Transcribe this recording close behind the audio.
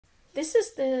This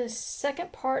is the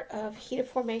second part of heat of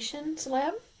formations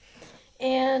lab,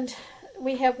 and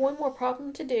we have one more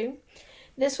problem to do.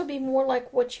 This will be more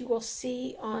like what you will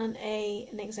see on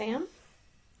an exam.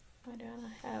 Why do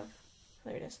I have,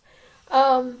 there it is.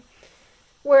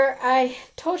 Where I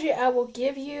told you I will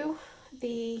give you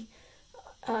the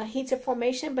heats of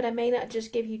formation, but I may not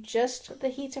just give you just the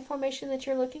heats of formation that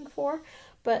you're looking for,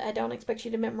 but I don't expect you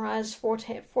to memorize four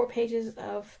pages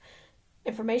of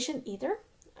information either.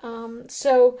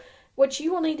 So what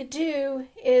you will need to do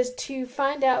is to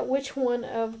find out which one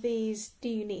of these do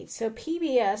you need. So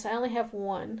PBS, I only have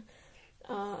one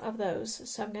of those,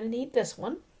 so I'm going to need this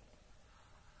one.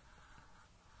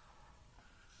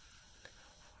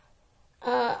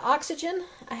 Oxygen,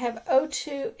 I have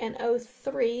O2 and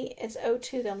O3. It's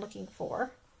O2 that I'm looking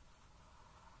for.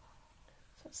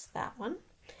 So it's that one.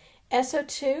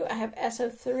 SO2, I have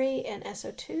SO3 and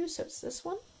SO2, so it's this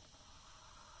one.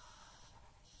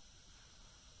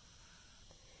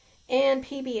 And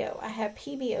PBO, I have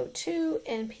PBO2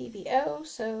 and PBO,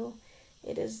 so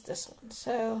it is this one.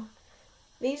 So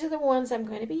these are the ones I'm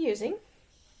going to be using.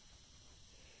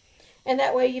 And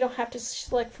that way you don't have to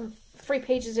select from 3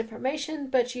 pages of information,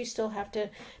 but you still have to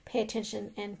pay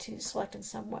attention and to select in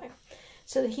some way.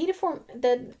 So the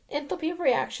enthalpy of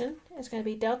reaction is going to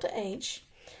be delta H.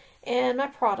 And my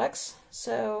products,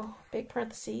 so big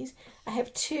parentheses, I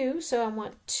have 2, so I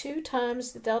want 2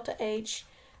 times the delta H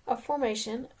of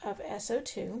formation of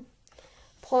SO2,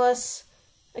 plus,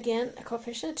 again, a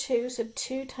coefficient of 2, so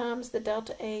 2 times the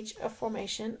delta H of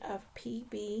formation of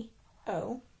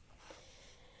PBO,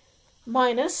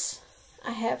 minus,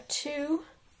 I have 2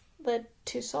 lead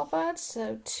 2 sulfides,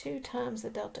 so 2 times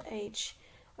the delta H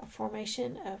of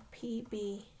formation of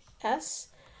PBS,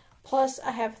 plus I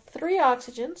have 3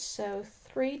 oxygens, so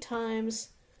 3 times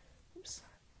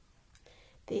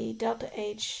the delta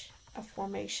H of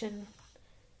formation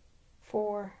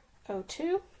for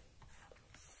O2.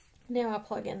 Now I'll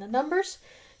plug in the numbers.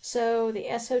 So the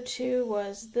SO2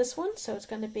 was this one, so it's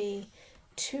going to be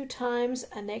 2 times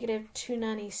a negative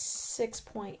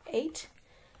 296.8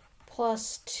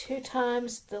 plus 2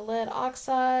 times the lead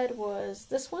oxide was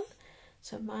this one,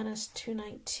 so minus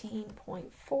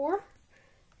 219.4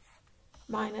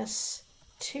 minus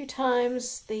 2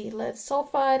 times the lead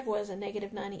sulfide was a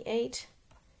negative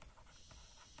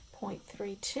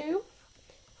 98.32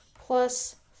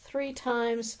 plus 3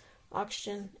 times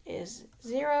oxygen is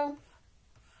 0.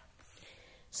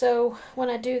 So when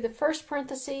I do the first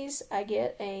parentheses, I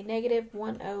get a negative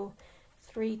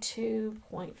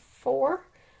 1032.4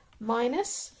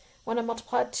 minus, when I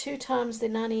multiply 2 times the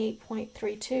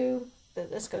 98.32,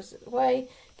 this goes away,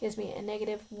 gives me a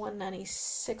negative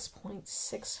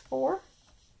 196.64.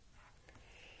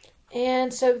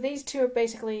 And so these two are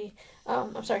basically,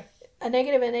 I'm sorry, a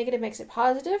negative makes it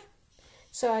positive.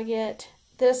 So I get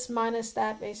this minus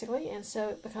that basically, and so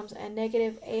it becomes a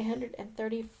negative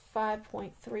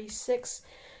 835.36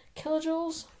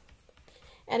 kilojoules.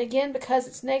 And again, because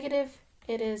it's negative,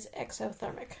 it is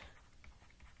exothermic.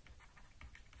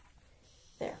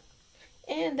 There.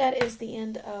 And that is the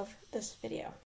end of this video.